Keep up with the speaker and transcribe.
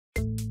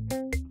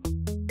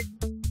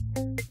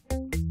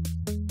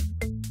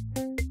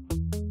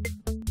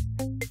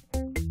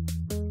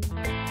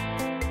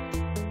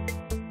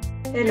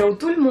Hello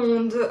tout le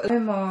monde,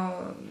 même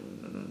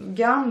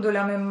gamme de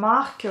la même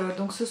marque,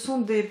 donc ce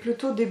sont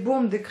plutôt des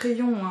baumes, des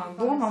crayons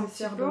baumes, un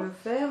petit peu de le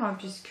faire hein,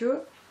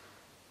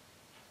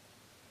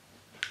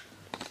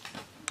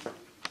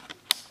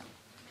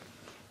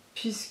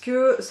 puisque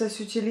ça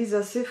s'utilise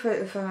assez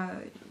un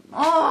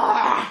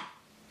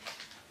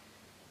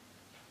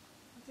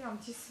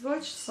petit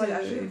swatch si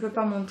voilà, je ne peux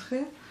pas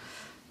montrer.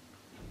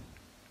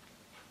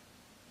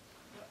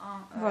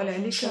 Voilà, je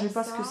ne savais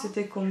pas ce que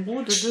c'était comme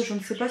bout. De deux, je ne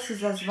sais pas si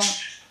ça se vend.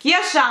 Qui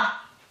a ça?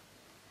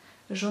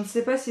 Je ne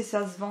sais pas si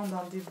ça se vend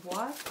dans des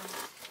boîtes.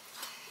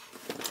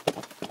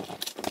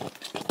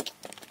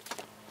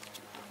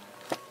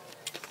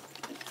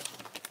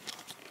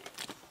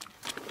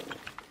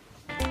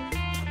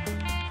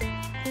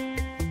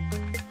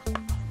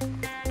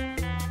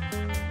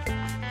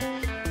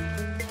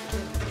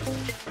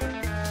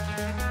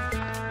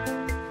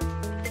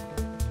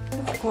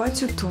 Pourquoi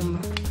tu tombes?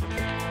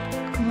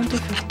 Comment te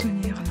faire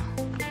tenir là?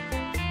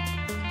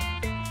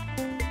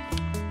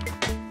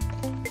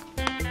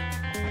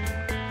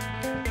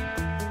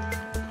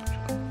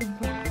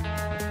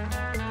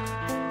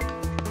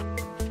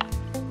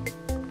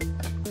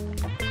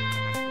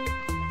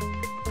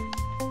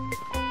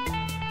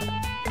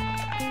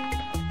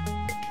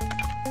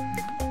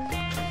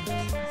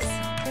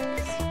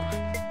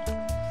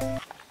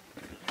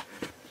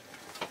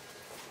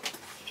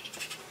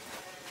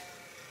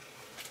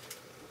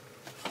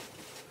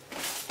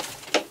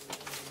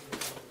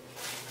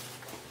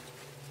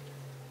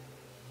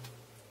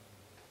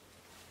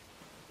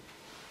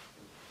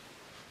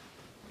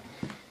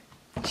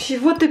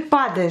 Чего ты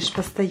падаешь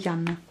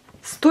постоянно?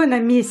 Стой на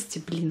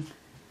месте, блин.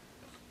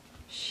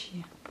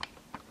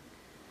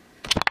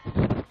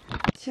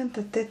 Tiens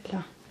ta tête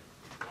là.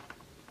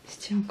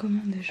 Tiens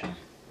comment déjà?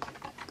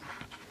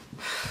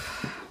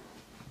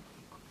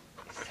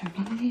 Ça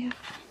m'énerve.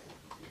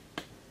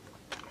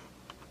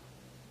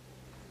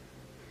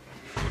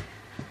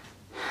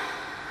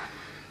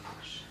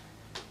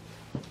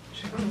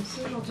 Je vais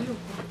commencer aujourd'hui ou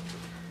pas?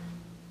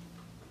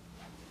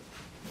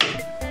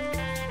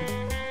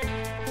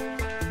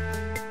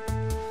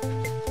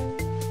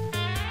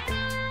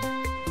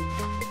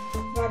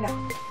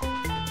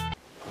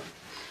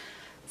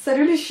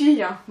 Salut les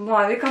filles. Bon,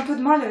 avec un peu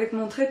de mal avec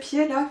mon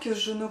trépied là que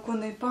je ne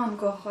connais pas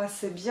encore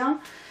assez bien,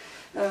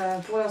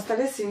 pour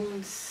l'installer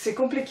c'est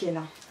compliqué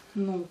là.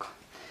 Donc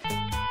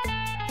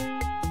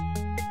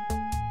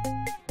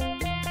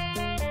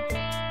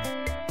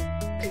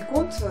les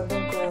comptes,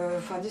 donc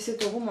enfin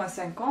 17 € moins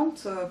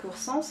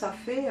 50%, ça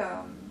fait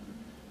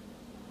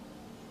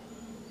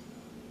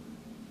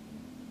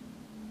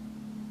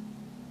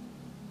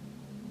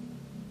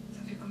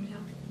combien?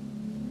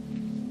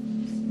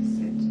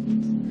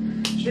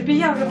 Je l'ai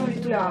payé environ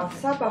 8 $.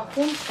 Ça par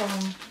contre,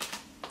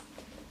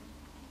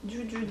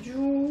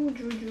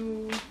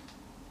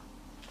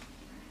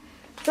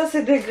 ça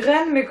c'est des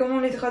graines, mais comment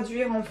les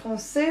traduire en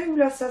français?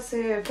 Là ça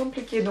c'est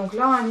compliqué. Donc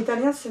là en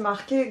italien c'est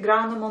marqué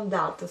grano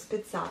mondato,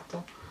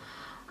 spezzato.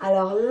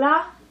 Alors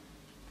là,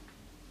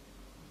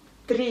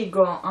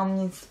 trigo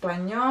en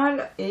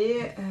espagnol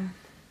et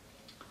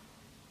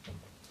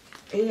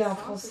en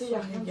français il n'y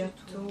a rien du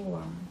tout.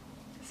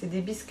 C'est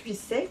des biscuits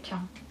secs.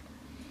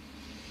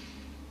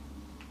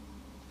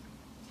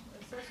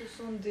 Ce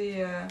sont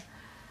des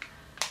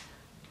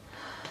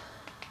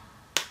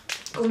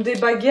comme des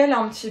baguettes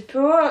un petit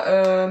peu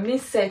mais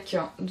secs,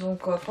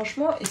 donc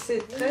franchement et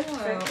c'est très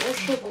au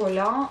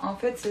chocolat. En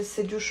fait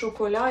c'est du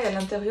chocolat et à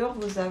l'intérieur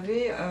vous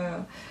avez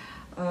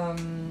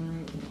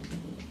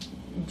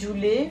du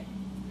lait,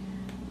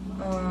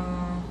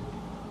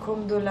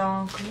 comme de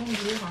la, comment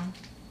dire,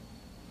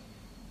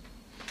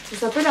 ça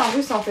s'appelle en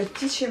russe en fait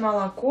petit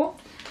malako,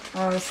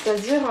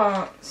 c'est-à-dire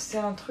c'est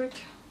un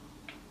truc.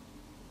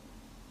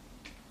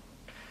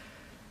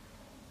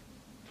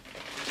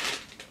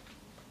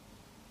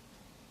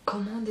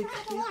 Comment décrire?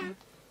 Ça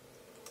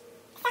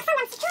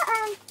ressemble un petit peu à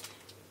l'île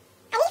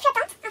flottante. En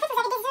fait, vous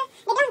avez des œufs,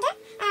 les blancs d'œufs,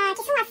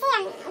 qui sont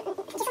assez,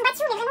 qui sont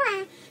battus, mais vraiment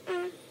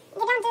des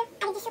blancs d'œufs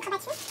avec du sucre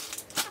battu.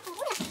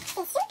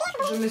 C'est super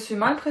bon. Je me suis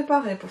mal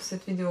préparée pour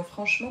cette vidéo.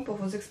 Franchement, pour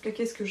vous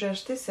expliquer ce que j'ai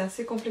acheté, c'est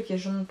assez compliqué.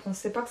 Je ne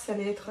pensais pas que ça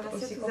allait être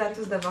aussi compliqué. Merci à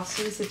tous d'avoir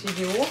suivi cette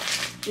vidéo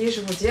et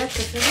je vous dis à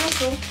très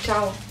bientôt.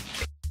 Ciao.